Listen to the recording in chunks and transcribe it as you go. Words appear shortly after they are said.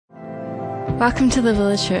Welcome to the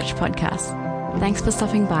Village Church podcast. Thanks for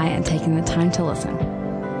stopping by and taking the time to listen.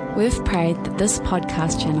 We've prayed that this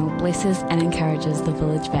podcast channel blesses and encourages the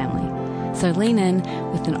Village family. So lean in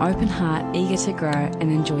with an open heart, eager to grow and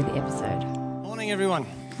enjoy the episode. Morning, everyone.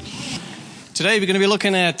 Today we're going to be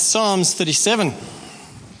looking at Psalms 37.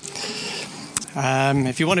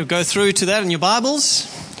 If you want to go through to that in your Bibles,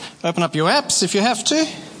 open up your apps if you have to.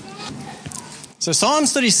 So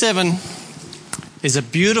Psalms 37 is a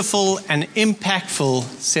beautiful and impactful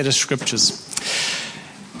set of scriptures.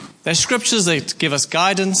 They're scriptures that give us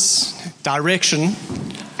guidance, direction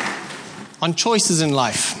on choices in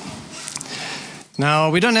life.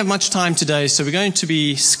 Now, we don't have much time today, so we're going to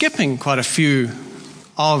be skipping quite a few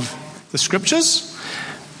of the scriptures.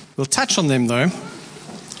 We'll touch on them, though.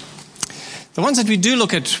 The ones that we do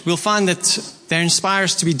look at, we'll find that they inspire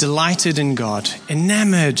us to be delighted in God,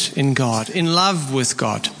 enamored in God, in love with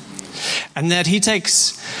God, and that He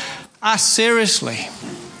takes us seriously.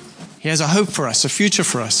 He has a hope for us, a future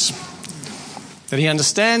for us, that He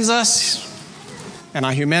understands us and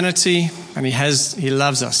our humanity, and He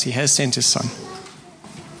loves us. He has sent His Son.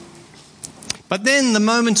 But then the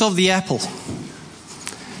moment of the apple.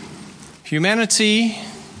 Humanity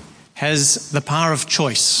has the power of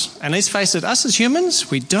choice. And let's face it, us as humans,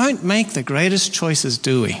 we don't make the greatest choices,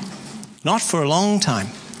 do we? Not for a long time.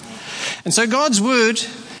 And so God's word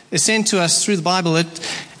is sent to us through the Bible. It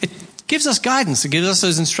gives us guidance. It gives us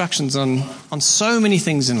those instructions on so many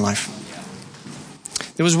things in life.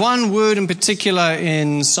 There was one word in particular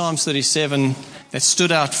in Psalms 37 that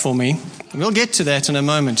stood out for me. And we'll get to that in a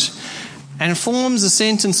moment. And it forms a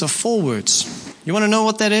sentence of 4 words. You want to know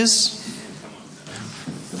what that is?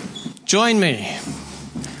 Join me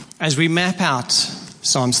as we map out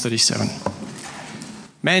Psalms 37.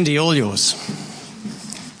 Mandy, all yours.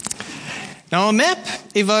 Now, a map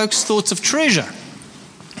evokes thoughts of treasure.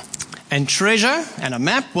 And treasure and a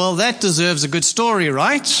map, well, that deserves a good story,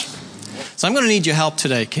 right? So I'm going to need your help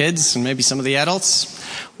today, kids, and maybe some of the adults.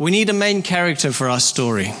 We need a main character for our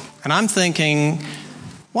story. And I'm thinking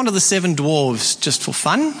one of the 7 dwarves, just for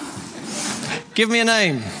fun. Give me a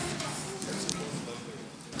name.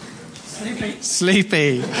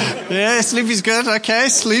 Sleepy. Yeah, Sleepy's good. Okay,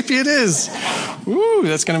 Sleepy it is. Ooh,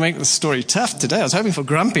 that's going to make the story tough today. I was hoping for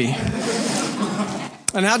Grumpy.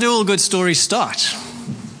 And how do all good stories start?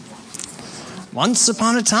 Once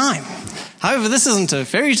upon a time. However, this isn't a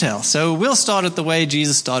fairy tale, so we'll start it the way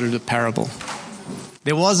Jesus started a parable.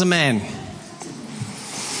 There was a man.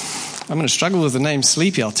 I'm going to struggle with the name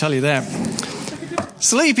Sleepy, I'll tell you that.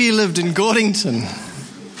 Sleepy lived in Gordington,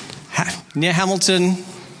 near Hamilton,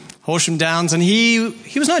 Horsham Downs, and he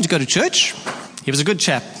was known to go to church. He was a good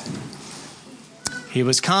chap. He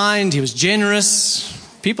was kind, he was generous.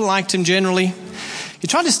 People liked him generally. He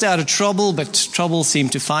tried to stay out of trouble, but trouble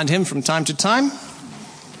seemed to find him from time to time.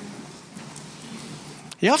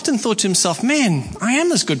 He often thought to himself, man, I am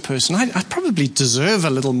this good person. I probably deserve a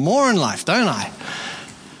little more in life, don't I?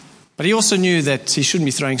 But he also knew that he shouldn't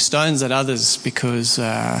be throwing stones at others because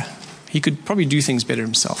he could probably do things better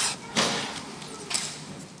himself.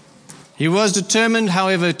 He was determined,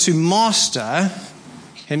 however, to master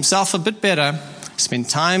himself a bit better, spend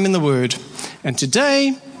time in the Word, and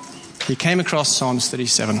today he came across Psalms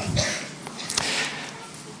 37.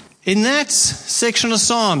 In that section of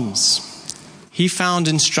Psalms, he found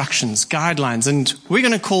instructions, guidelines, and we're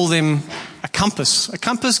going to call them a compass. A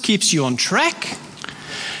compass keeps you on track.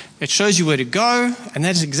 It shows you where to go, and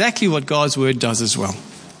that's exactly what God's Word does as well.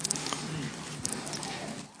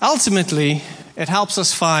 Ultimately, it helps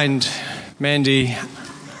us find, Mandy,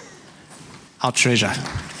 our treasure.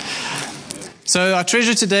 So our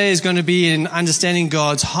treasure today is going to be in understanding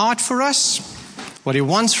God's heart for us, what He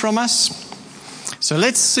wants from us. So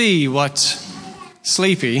let's see what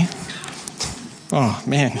Sleepy,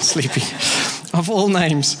 Sleepy, of all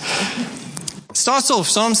names, starts off.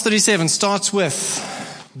 Psalms 37 starts with,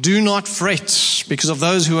 do not fret because of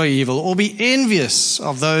those who are evil, or be envious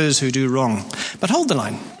of those who do wrong. But hold the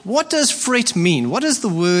line. What does fret mean? What does the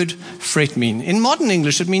word fret mean? In modern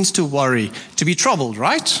English, it means to worry, to be troubled,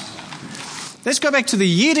 right? Let's go back to the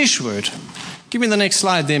Yiddish word. Give me the next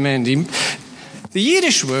slide there, Mandy. The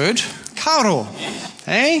Yiddish word, karo.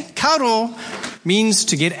 Karo means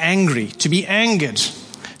to get angry, to be angered,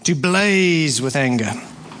 to blaze with anger.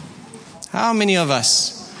 How many of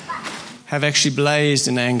us have actually blazed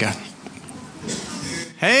in anger?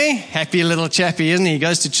 Hey, happy little chappy, isn't he? He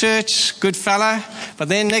goes to church, good fella, but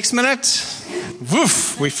then next minute,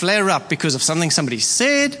 woof, we flare up because of something somebody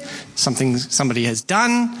said, something somebody has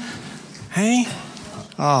done. Hey?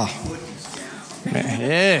 Oh.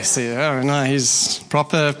 Yes. Oh, no, he's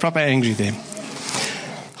proper angry there.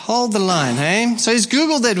 Hold the line, hey? So he's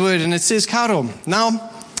Googled that word and it says karo. Now,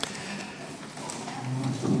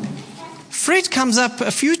 fret comes up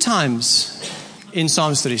a few times in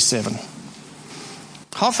Psalms 37.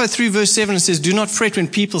 Halfway through verse 7 it says, do not fret when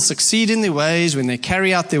people succeed in their ways, when they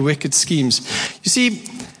carry out their wicked schemes. You see,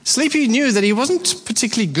 Sleepy knew that he wasn't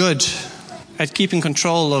particularly good at keeping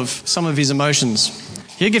control of some of his emotions.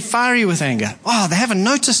 He'd get fiery with anger. Oh, they haven't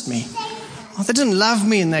noticed me. Oh, they didn't love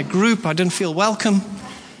me in that group. I didn't feel welcome.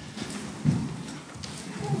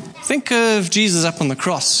 Think of Jesus up on the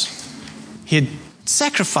cross. He had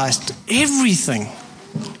sacrificed everything.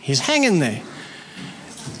 He's hanging there.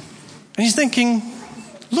 And he's thinking,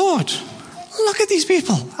 Lord, look at these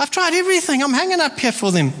people. I've tried everything. I'm hanging up here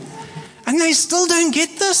for them. And they still don't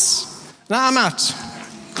get this. Now I'm out.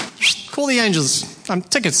 Call the angels.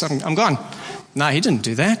 Tickets. I'm gone. No, he didn't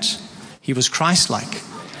do that. He was Christ-like.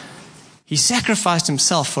 He sacrificed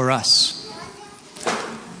himself for us.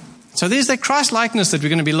 So there's that Christ-likeness that we're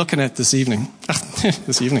going to be looking at this evening.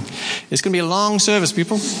 This evening. It's going to be a long service,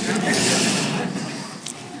 people.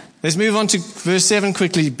 Let's move on to verse 7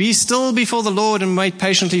 quickly. Be still before the Lord and wait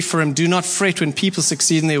patiently for him. Do not fret when people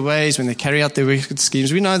succeed in their ways, when they carry out their wicked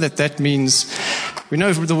schemes. We know that means, we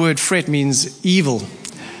know the word fret means evil.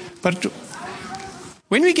 But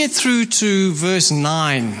when we get through to verse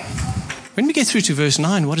 9,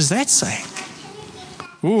 what does that say?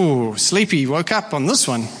 Ooh, Sleepy woke up on this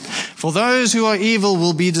one. For those who are evil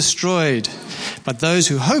will be destroyed, but those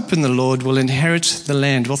who hope in the Lord will inherit the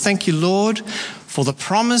land. Well, thank you, Lord, for the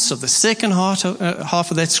promise of the second half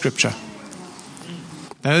of that scripture.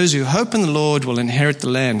 Those who hope in the Lord will inherit the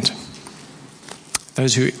land.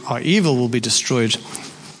 Those who are evil will be destroyed.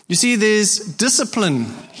 You see, there's discipline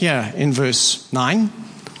here in verse 9.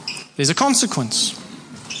 There's a consequence.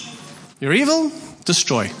 You're evil,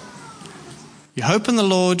 destroy. You hope in the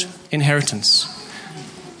Lord, inheritance.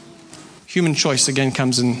 Human choice again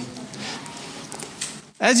comes in.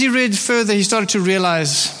 As he read further, he started to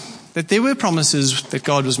realize that there were promises that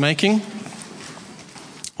God was making.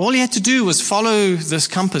 All he had to do was follow this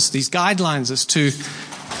compass, these guidelines as to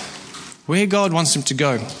where God wants him to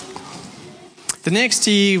go. The next,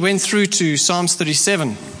 he went through to Psalms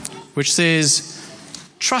 37, which says,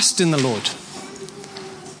 trust in the Lord.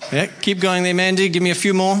 Yeah, keep going there, Mandy. Give me a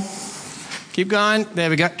few more. Keep going. There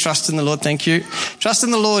we go. Trust in the Lord. Thank you. Trust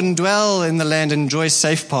in the Lord and dwell in the land and enjoy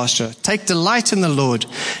safe pasture. Take delight in the Lord,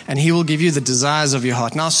 and he will give you the desires of your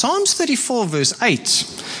heart. Now, Psalms 34 verse 8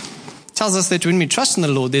 tells us that when we trust in the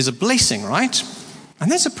Lord, there's a blessing, right?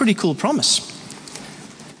 And that's a pretty cool promise.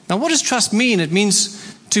 Now, what does trust mean? It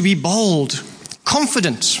means to be bold,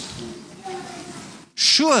 confident,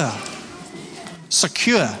 sure,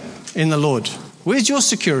 secure in the Lord. Where's your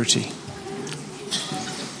security?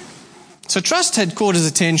 So trust had caught his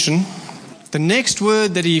attention. The next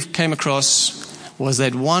word that he came across was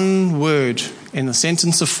that one word in the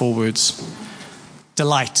sentence of 4 words.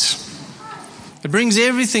 Delight. It brings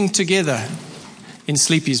everything together in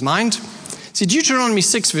Sleepy's mind. See, Deuteronomy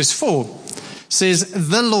 6 verse 4 says,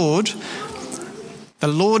 the Lord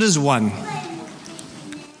is one.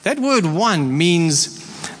 That word one means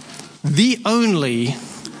the only,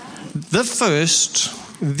 the first,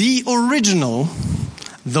 the original,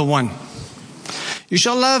 the one. You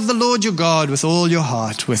shall love the Lord your God with all your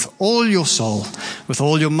heart, with all your soul, with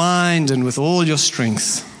all your mind, and with all your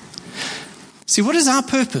strength. See, what is our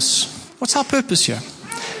purpose? What's our purpose here?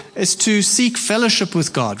 It's to seek fellowship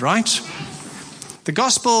with God, right? The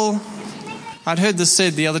gospel, I'd heard this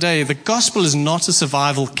said the other day, the gospel is not a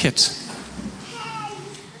survival kit.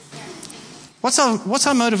 What's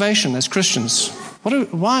our motivation as Christians?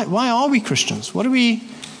 Why are we Christians? What are we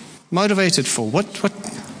motivated for?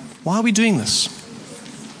 Why are we doing this?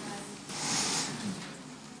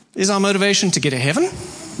 Is our motivation to get to heaven?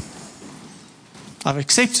 I've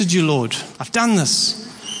accepted you, Lord. I've done this.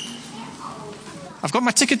 I've got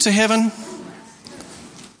my ticket to heaven.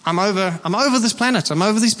 I'm over this planet. I'm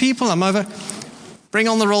over these people. Bring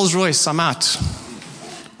on the Rolls Royce. I'm out.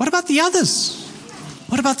 What about the others?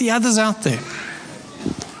 What about the others out there?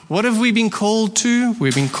 What have we been called to?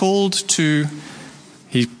 We've been called to,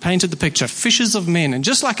 he painted the picture, fishers of men. And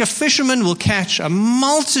just like a fisherman will catch a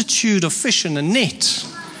multitude of fish in a net,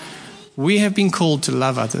 we have been called to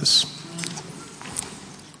love others.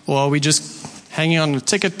 Or are we just hanging on a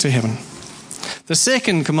ticket to heaven? The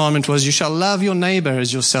second commandment was, you shall love your neighbor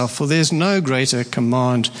as yourself, for there's no greater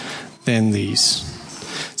command than these.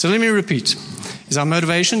 So let me repeat. Is our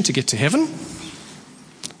motivation to get to heaven?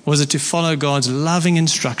 Or is it to follow God's loving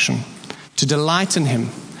instruction, to delight in him,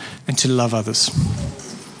 and to love others?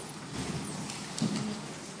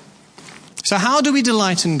 So how do we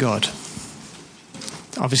delight in God?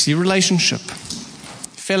 Obviously, relationship,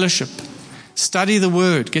 fellowship, study the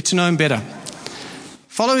Word, get to know Him better.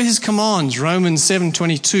 Follow His commands, Romans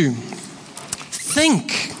 7:22.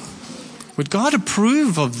 Think, would God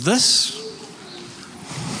approve of this?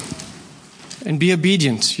 And be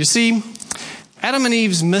obedient. You see, Adam and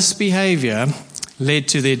Eve's misbehavior led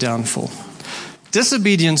to their downfall.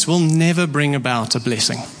 Disobedience will never bring about a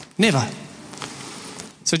blessing. Never.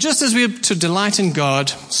 So just as we are to delight in God,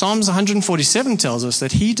 Psalms 147 tells us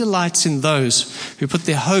that He delights in those who put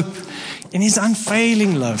their hope in His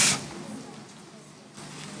unfailing love.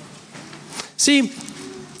 See,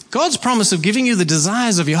 God's promise of giving you the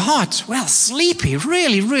desires of your heart, well, Sleepy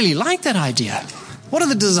really, really like that idea. What are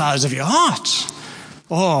the desires of your heart?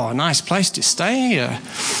 Oh, a nice place to stay.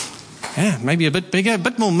 Yeah, maybe a bit bigger, a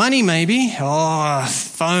bit more money maybe. Oh, a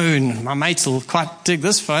phone. My mates will quite dig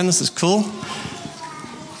this phone. This is cool.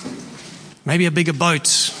 Maybe a bigger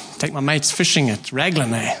boat. Take my mates fishing at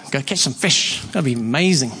Raglan there. Go catch some fish. That'll be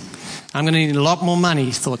amazing. I'm going to need a lot more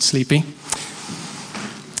money, thought Sleepy.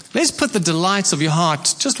 Let's put the delights of your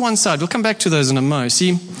heart just one side. We'll come back to those in a mo.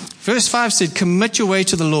 See, verse 5 said, commit your way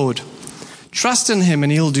to the Lord. Trust in Him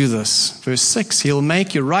and He'll do this. Verse 6, He'll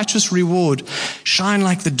make your righteous reward shine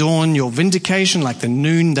like the dawn, your vindication like the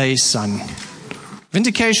noonday sun.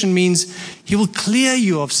 Vindication means He will clear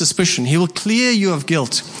you of suspicion. He will clear you of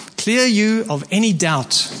guilt, clear you of any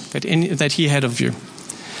doubt that He had of you.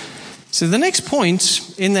 So the next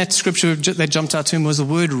point in that scripture that jumped out to him was the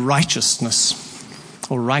word righteousness,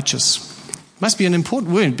 or righteous. Must be an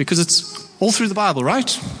important word because it's all through the Bible,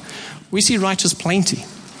 right? We see righteous plenty.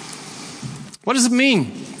 What does it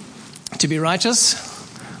mean to be righteous?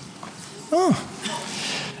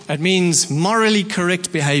 It means morally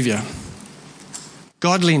correct behavior,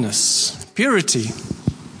 godliness, purity,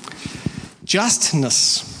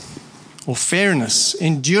 justness or fairness,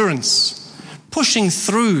 endurance, pushing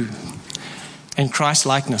through, and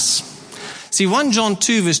Christ-likeness. See, 1 John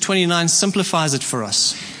 2 verse 29 simplifies it for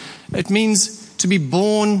us. It means to be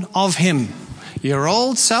born of Him. Your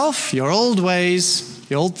old self, your old ways,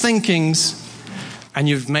 your old thinkings, and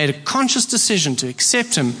you've made a conscious decision to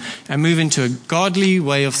accept Him and move into a godly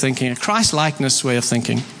way of thinking, a Christ-likeness way of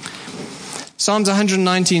thinking. Psalms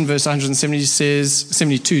 119 verse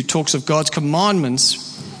 172 talks of God's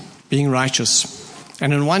commandments being righteous.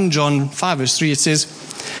 And in 1 John 5 verse 3 it says,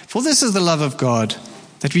 for this is the love of God,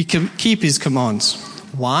 that we can keep His commands.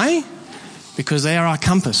 Why? Because they are our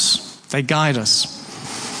compass. They guide us.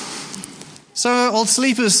 So old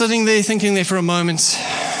Sleeper was sitting there thinking there for a moment,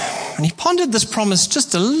 and he pondered this promise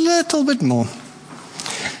just a little bit more.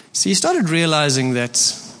 So he started realizing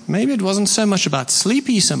that maybe it wasn't so much about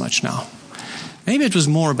Sleepy so much now. Maybe it was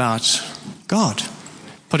more about God,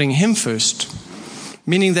 putting Him first.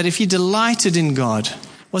 Meaning that if he delighted in God,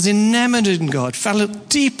 was enamored in God, fell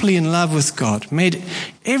deeply in love with God, made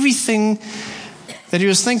everything that he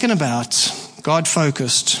was thinking about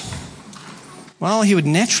God-focused, well, he would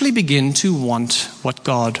naturally begin to want what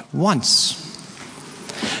God wants.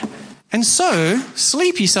 And so,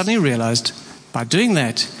 Sleepy suddenly realized, by doing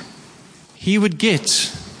that, he would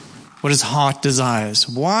get what his heart desires.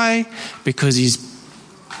 Why? Because he's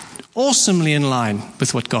awesomely in line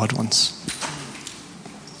with what God wants.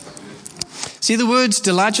 See, the words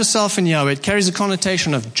delight yourself in Yahweh, it carries a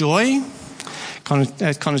connotation of joy,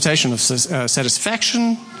 a connotation of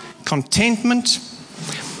satisfaction, contentment.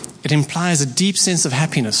 It implies a deep sense of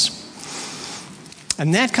happiness.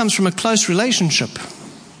 And that comes from a close relationship.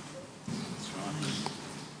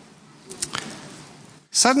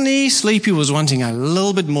 Suddenly, Sleepy was wanting a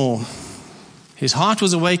little bit more. His heart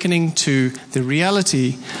was awakening to the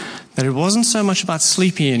reality that it wasn't so much about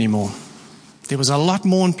Sleepy anymore. There was a lot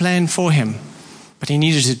more in plan for him. But he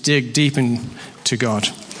needed to dig deep into God,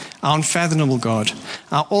 our unfathomable God,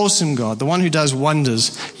 our awesome God, the one who does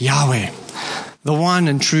wonders, Yahweh, the one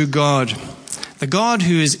and true God, the God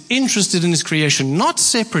who is interested in His creation, not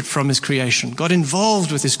separate from His creation, God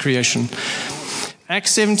involved with His creation.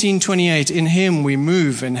 Acts 17:28, in Him we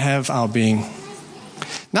move and have our being.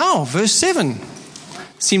 Now, verse 7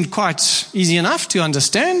 seemed quite easy enough to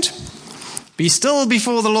understand. Be still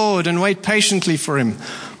before the Lord and wait patiently for Him.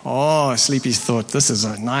 Oh, Sleepy thought, this is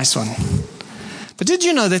a nice one. But did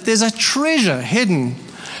you know that there's a treasure hidden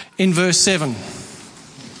in verse 7?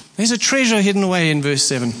 There's a treasure hidden away in verse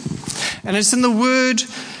 7. And it's in the word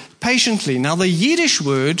patiently. Now, the Yiddish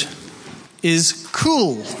word is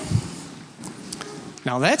cool.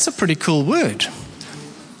 Now, that's a pretty cool word.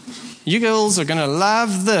 You girls are going to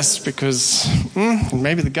love this because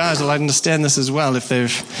maybe the guys will understand this as well if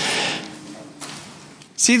they've...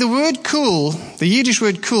 See, the word cool, the Yiddish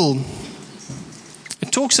word cool,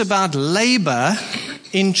 it talks about labor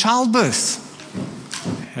in childbirth.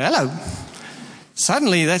 Hello.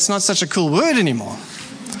 Suddenly, that's not such a cool word anymore.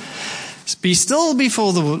 Be still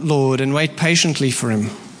before the Lord and wait patiently for him.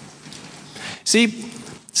 See,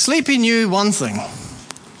 Sleepy knew one thing.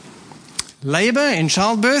 Labor in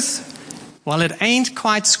childbirth, well, it ain't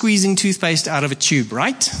quite squeezing toothpaste out of a tube,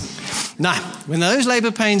 right? No, when those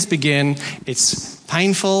labor pains begin, it's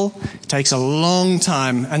painful, it takes a long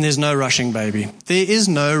time, and there's no rushing baby. There is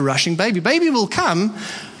no rushing baby. Baby will come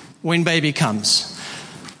when baby comes.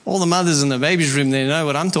 All the mothers in the baby's room, they know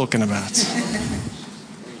what I'm talking about.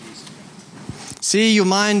 See, your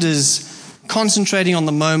mind is concentrating on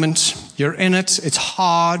the moment. You're in it. It's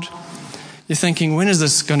hard. You're thinking, when is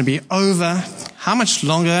this going to be over? How much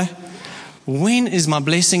longer? When is my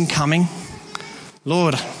blessing coming?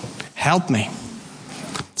 Lord, help me.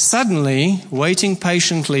 Suddenly, waiting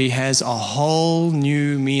patiently has a whole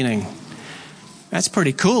new meaning. That's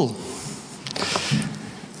pretty cool.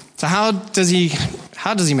 So how does he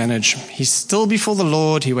manage? He's still before the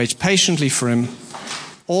Lord. He waits patiently for him,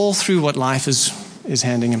 all through what life is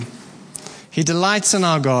handing him. He delights in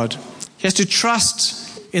our God. He has to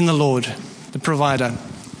trust in the Lord, the provider.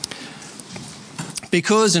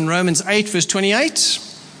 Because in Romans 8, verse 28,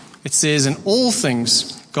 it says, in all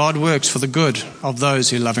things, God works for the good of those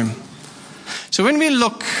who love him. So when we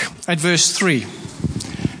look at verse 3,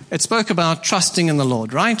 it spoke about trusting in the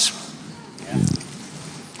Lord, right?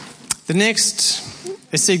 The next,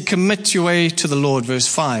 it said, commit your way to the Lord, verse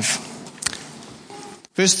 5.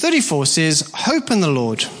 Verse 34 says, hope in the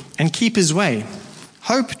Lord and keep his way.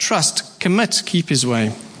 Hope, trust, commit, keep his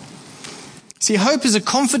way. See, hope is a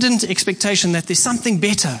confident expectation that there's something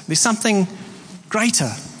better, there's something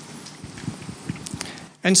greater.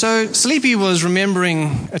 And so Sleepy was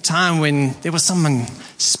remembering a time when there was someone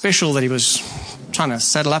special that he was trying to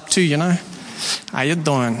saddle up to, you know. How you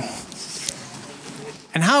doing?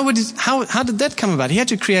 And how did that come about? He had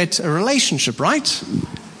to create a relationship, right?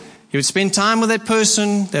 He would spend time with that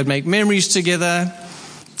person. They'd make memories together.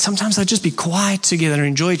 Sometimes they'd just be quiet together and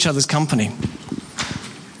enjoy each other's company.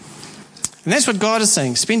 And that's what God is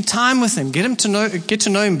saying. Spend time with him. Get to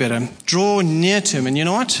know him better. Draw near to him. And you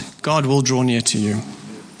know what? God will draw near to you.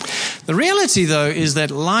 The reality, though, is that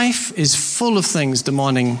life is full of things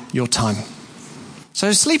demanding your time.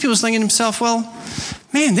 So Sleepy was thinking to himself, well,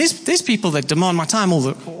 man, there's people that demand my time all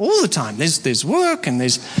the time. There's work and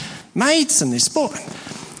there's mates and there's sport.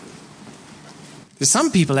 There's some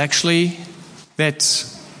people actually that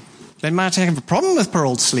they might have a problem with poor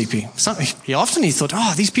old Sleepy. He thought,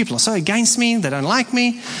 oh, these people are so against me, they don't like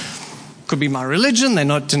me. Could be my religion, they're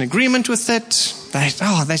not in agreement with it.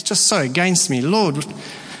 They're just so against me. Lord,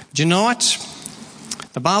 do you know what?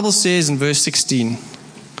 The Bible says in verse 16,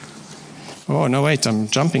 oh, no, wait, I'm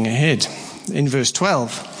jumping ahead. In verse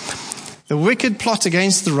 12, the wicked plot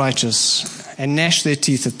against the righteous and gnash their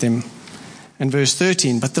teeth at them. In verse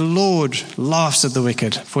 13, but the Lord laughs at the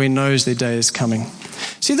wicked, for he knows their day is coming.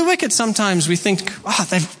 See, the wicked, sometimes we think,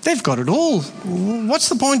 they've got it all. What's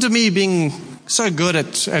the point of me being so good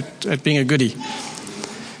at being a goodie?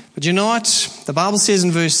 But you know what? The Bible says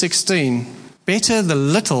in verse 16, better the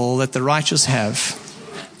little that the righteous have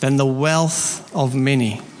than the wealth of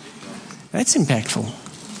many. That's impactful.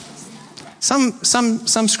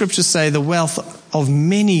 Some scriptures say the wealth of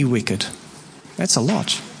many wicked. That's a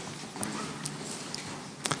lot.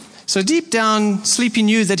 So deep down, Sleepy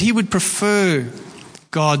knew that he would prefer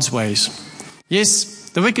God's ways. Yes,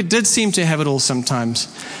 the wicked did seem to have it all sometimes,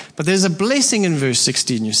 but there's a blessing in verse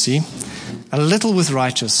 16, you see. A little with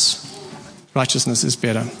righteousness is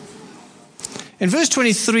better. In verse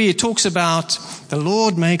 23, it talks about the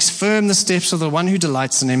Lord makes firm the steps of the one who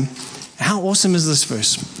delights in him. How awesome is this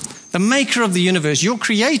verse? The maker of the universe, your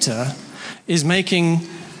creator, is making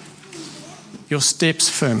your steps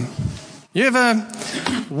firm. You ever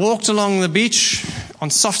walked along the beach on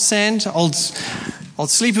soft sand? Old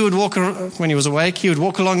Sleepy would walk, when he was awake, he would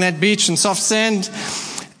walk along that beach in soft sand,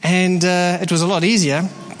 and it was a lot easier.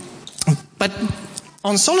 But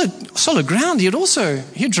on solid ground,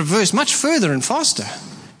 he'd traverse much further and faster.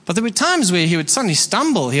 But there were times where he would suddenly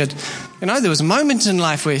stumble. there was a moment in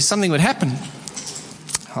life where something would happen.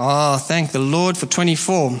 Oh, thank the Lord for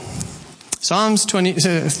 24. Psalms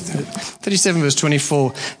 37 verse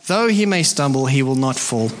 24, though he may stumble, he will not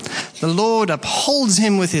fall. The Lord upholds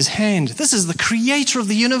him with his hand. This is the creator of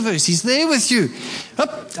the universe. He's there with you.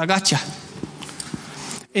 I got you.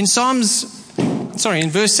 In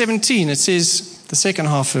verse 17, it says, the second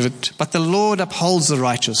half of it, but the Lord upholds the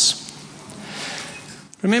righteous.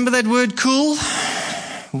 Remember that word cool?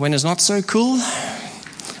 When it's not so cool?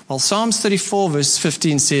 Well, Psalms 34 verse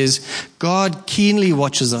 15 says, God keenly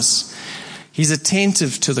watches us. He's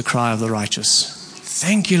attentive to the cry of the righteous.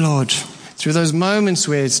 Thank you, Lord. Through those moments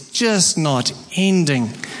where it's just not ending.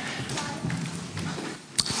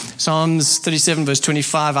 Psalms 37 verse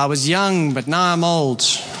 25, I was young, but now I'm old,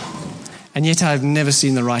 and yet I have never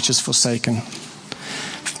seen the righteous forsaken.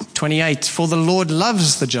 28, for the Lord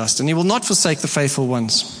loves the just, and he will not forsake the faithful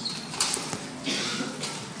ones.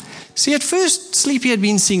 See, at first, Sleepy had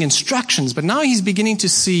been seeing instructions, but now he's beginning to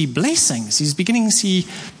see blessings. He's beginning to see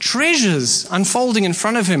treasures unfolding in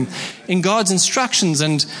front of him in God's instructions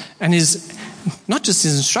and his, not just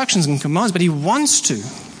his instructions and commands, but he wants to.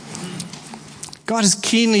 God is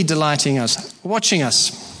keenly delighting us, watching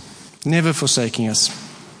us, never forsaking us.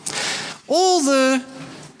 All the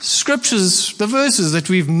scriptures, the verses that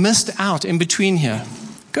we've missed out in between here,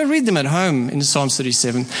 go read them at home in Psalms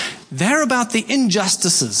 37. They're about the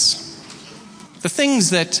injustices. The things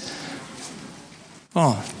that,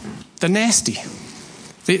 the nasty,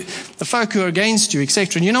 the folk who are against you,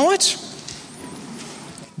 etc. And you know what?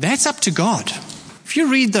 That's up to God. If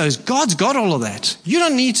you read those, God's got all of that. You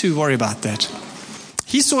don't need to worry about that.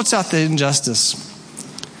 He sorts out the injustice.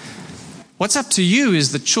 What's up to you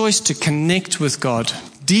is the choice to connect with God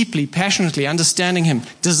deeply, passionately, understanding Him,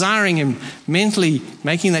 desiring Him, mentally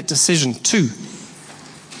making that decision too.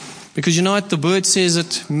 Because you know what? The Word says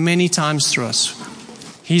it many times through us.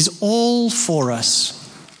 He's all for us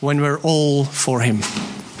when we're all for Him.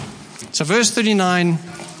 So verse 39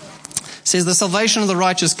 says, the salvation of the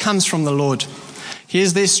righteous comes from the Lord. He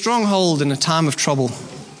is their stronghold in a time of trouble.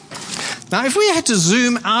 Now, if we had to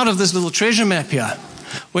zoom out of this little treasure map here,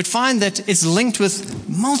 we'd find that it's linked with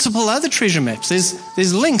multiple other treasure maps.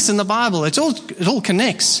 There's links in the Bible. It all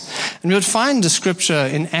connects. And we would find a scripture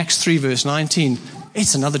in Acts 3 verse 19.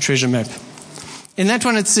 It's another treasure map. In that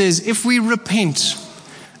one it says, if we repent,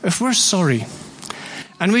 if we're sorry,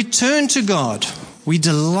 and we turn to God, we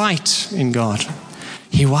delight in God.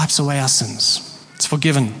 He wipes away our sins. It's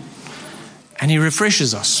forgiven. And He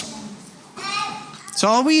refreshes us. So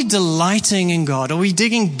are we delighting in God? Are we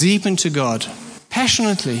digging deep into God?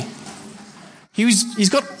 Passionately? He's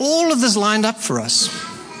got all of this lined up for us.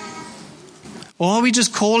 Or are we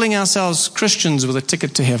just calling ourselves Christians with a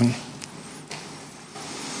ticket to heaven?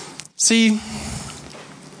 See,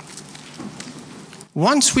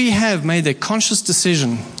 once we have made the conscious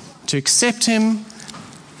decision to accept Him,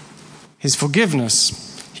 His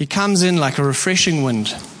forgiveness, He comes in like a refreshing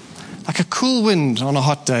wind, like a cool wind on a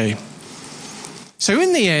hot day. So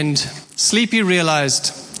in the end, Sleepy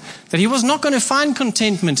realized that he was not going to find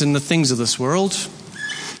contentment in the things of this world,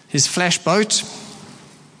 his flash boat.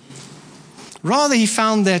 Rather, he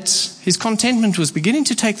found that his contentment was beginning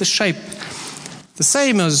to take the shape the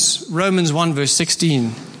same as Romans 1 verse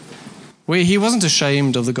 16, where he wasn't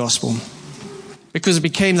ashamed of the gospel because it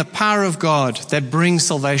became the power of God that brings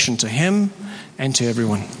salvation to him and to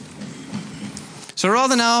everyone. So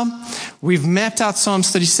rather now, we've mapped out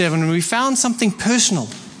Psalms 37 and we found something personal.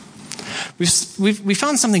 We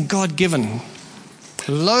found something God-given,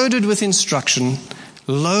 loaded with instruction,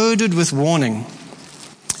 loaded with warning,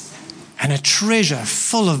 and a treasure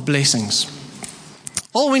full of blessings.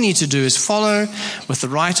 All we need to do is follow with the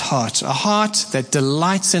right heart, a heart that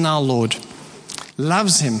delights in our Lord,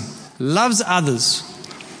 loves Him, loves others.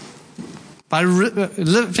 By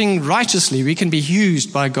living righteously, we can be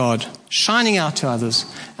used by God, shining out to others,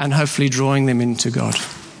 and hopefully drawing them into God.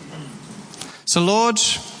 So Lord,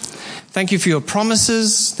 thank You for Your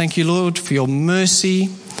promises. Thank You, Lord, for Your mercy.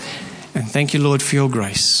 And thank You, Lord, for Your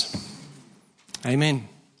grace. Amen.